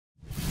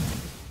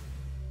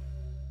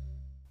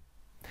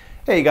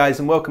Hey guys,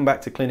 and welcome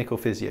back to Clinical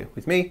Physio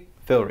with me,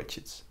 Phil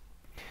Richards.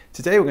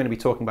 Today we're going to be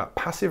talking about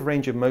passive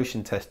range of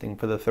motion testing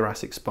for the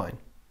thoracic spine.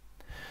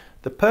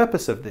 The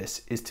purpose of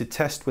this is to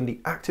test when the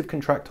active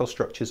contractile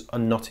structures are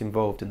not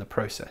involved in the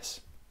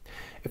process.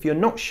 If you're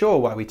not sure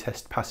why we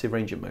test passive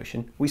range of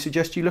motion, we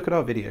suggest you look at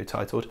our video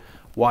titled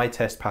Why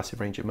Test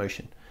Passive Range of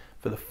Motion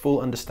for the full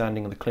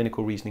understanding of the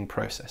clinical reasoning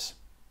process.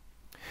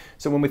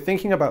 So when we're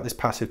thinking about this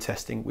passive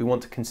testing, we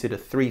want to consider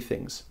three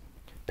things: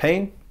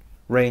 pain,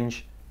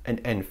 range, and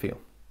end feel.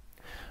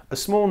 A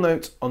small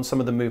note on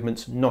some of the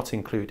movements not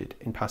included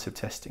in passive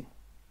testing.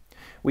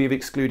 We have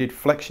excluded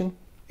flexion,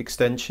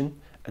 extension,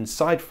 and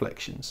side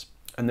flexions.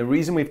 And the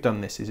reason we've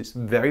done this is it's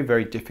very,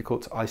 very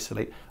difficult to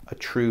isolate a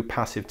true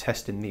passive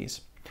test in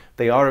these.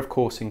 They are, of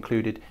course,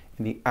 included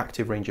in the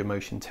active range of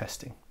motion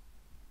testing.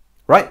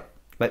 Right,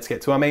 let's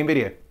get to our main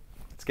video.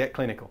 Let's get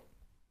clinical.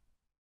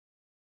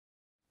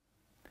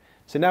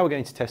 So now we're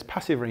going to test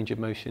passive range of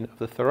motion of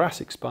the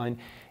thoracic spine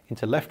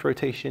into left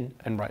rotation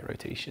and right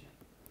rotation.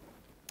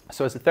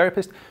 So as a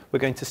therapist, we're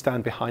going to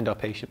stand behind our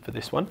patient for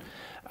this one.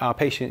 Our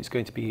patient is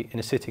going to be in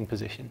a sitting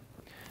position.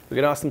 We're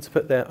going to ask them to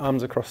put their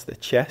arms across their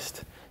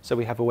chest so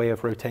we have a way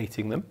of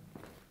rotating them.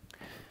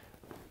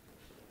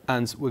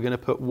 And we're going to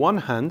put one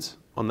hand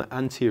on the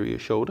anterior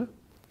shoulder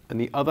and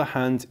the other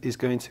hand is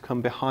going to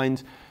come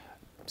behind,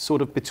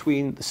 sort of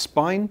between the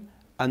spine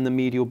and the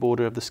medial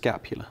border of the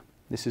scapula.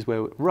 This is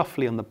where we're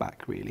roughly on the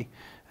back really.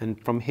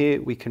 And from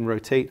here we can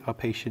rotate our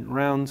patient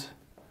round.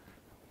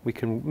 We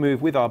can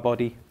move with our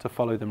body to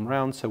follow them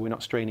round so we're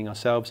not straining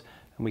ourselves,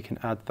 and we can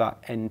add that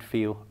end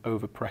feel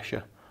over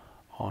pressure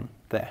on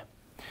there,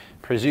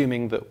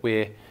 presuming that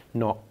we're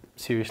not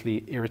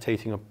seriously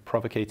irritating or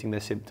provocating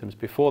their symptoms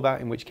before that,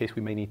 in which case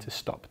we may need to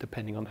stop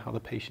depending on how the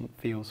patient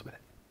feels with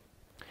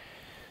it.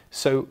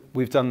 So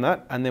we've done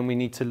that, and then we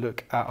need to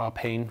look at our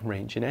pain,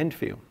 range, and end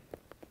feel.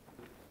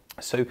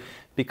 So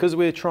because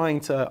we're trying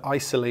to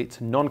isolate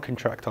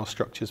non-contractile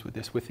structures with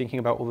this, we're thinking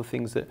about all the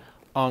things that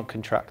aren't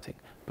contracting.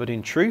 But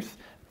in truth,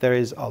 there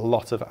is a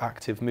lot of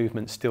active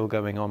movement still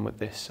going on with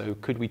this. So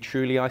could we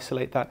truly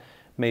isolate that?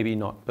 Maybe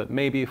not. But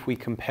maybe if we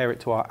compare it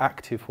to our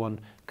active one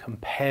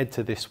compared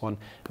to this one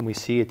and we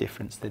see a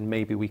difference, then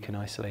maybe we can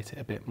isolate it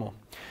a bit more.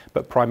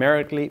 But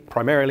primarily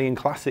and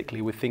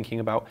classically, we're thinking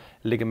about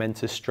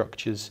ligamentous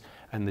structures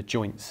and the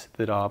joints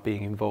that are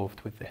being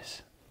involved with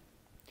this.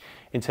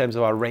 In terms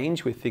of our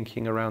range, we're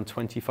thinking around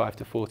 25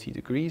 to 40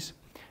 degrees.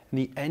 And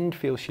the end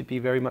feel should be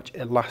very much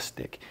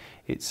elastic.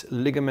 It's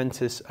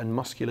ligamentous and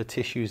muscular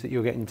tissues that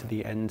you're getting to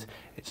the end.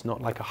 It's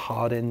not like a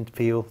hard end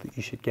feel that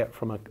you should get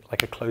from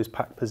like a closed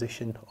pack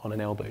position on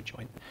an elbow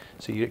joint.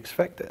 So you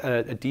expect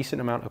a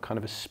decent amount of kind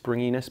of a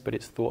springiness, but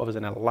it's thought of as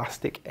an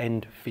elastic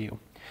end feel.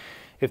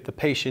 If the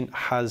patient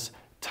has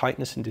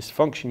tightness and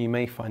dysfunction, you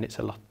may find it's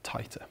a lot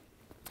tighter.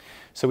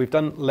 So we've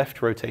done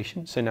left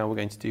rotation, so now we're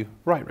going to do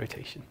right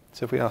rotation.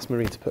 So if we ask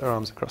Marie to put her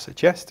arms across her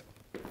chest,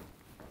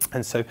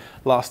 and so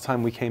last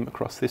time we came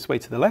across this way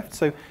to the left,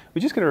 so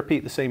we're just going to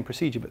repeat the same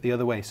procedure but the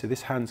other way. So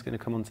this hand's going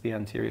to come onto the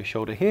anterior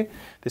shoulder here,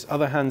 this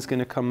other hand's going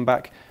to come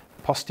back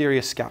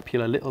posterior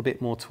scapula a little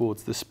bit more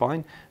towards the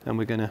spine, and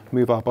we're going to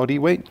move our body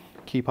weight,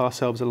 keep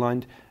ourselves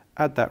aligned,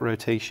 add that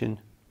rotation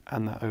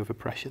and that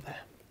overpressure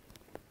there.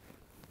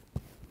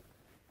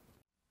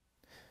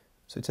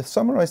 So to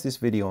summarize this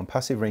video on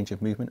passive range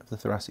of movement of the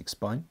thoracic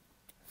spine,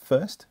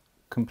 first,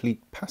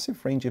 complete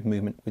passive range of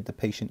movement with the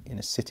patient in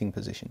a sitting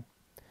position.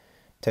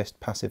 Test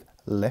passive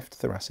left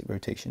thoracic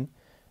rotation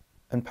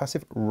and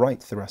passive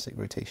right thoracic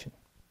rotation.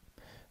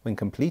 When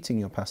completing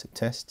your passive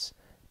tests,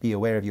 be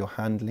aware of your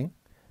handling,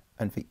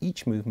 and for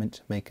each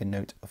movement make a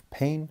note of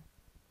pain,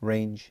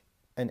 range,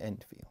 and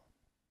end feel.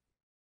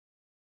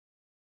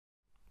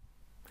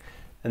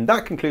 And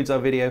that concludes our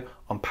video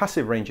on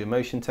passive range of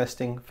motion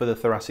testing for the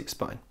thoracic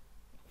spine.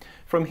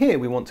 From here,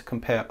 we want to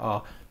compare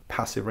our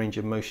passive range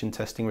of motion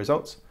testing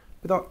results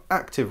with our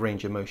active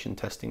range of motion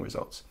testing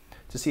results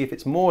to see if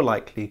it's more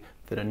likely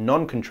that a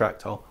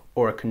non-contractile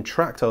or a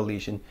contractile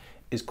lesion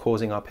is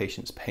causing our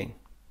patient's pain.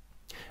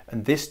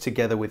 And this,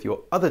 together with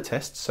your other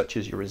tests, such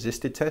as your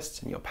resisted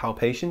tests and your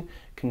palpation,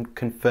 can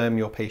confirm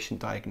your patient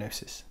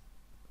diagnosis.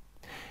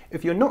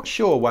 If you're not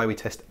sure why we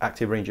test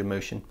active range of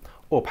motion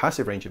or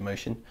passive range of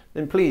motion,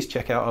 then please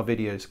check out our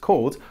videos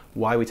called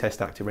Why We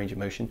Test Active Range of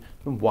Motion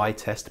and Why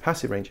Test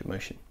Passive Range of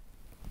Motion.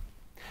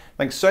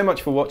 Thanks so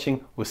much for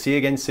watching. We'll see you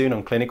again soon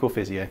on Clinical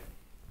Physio.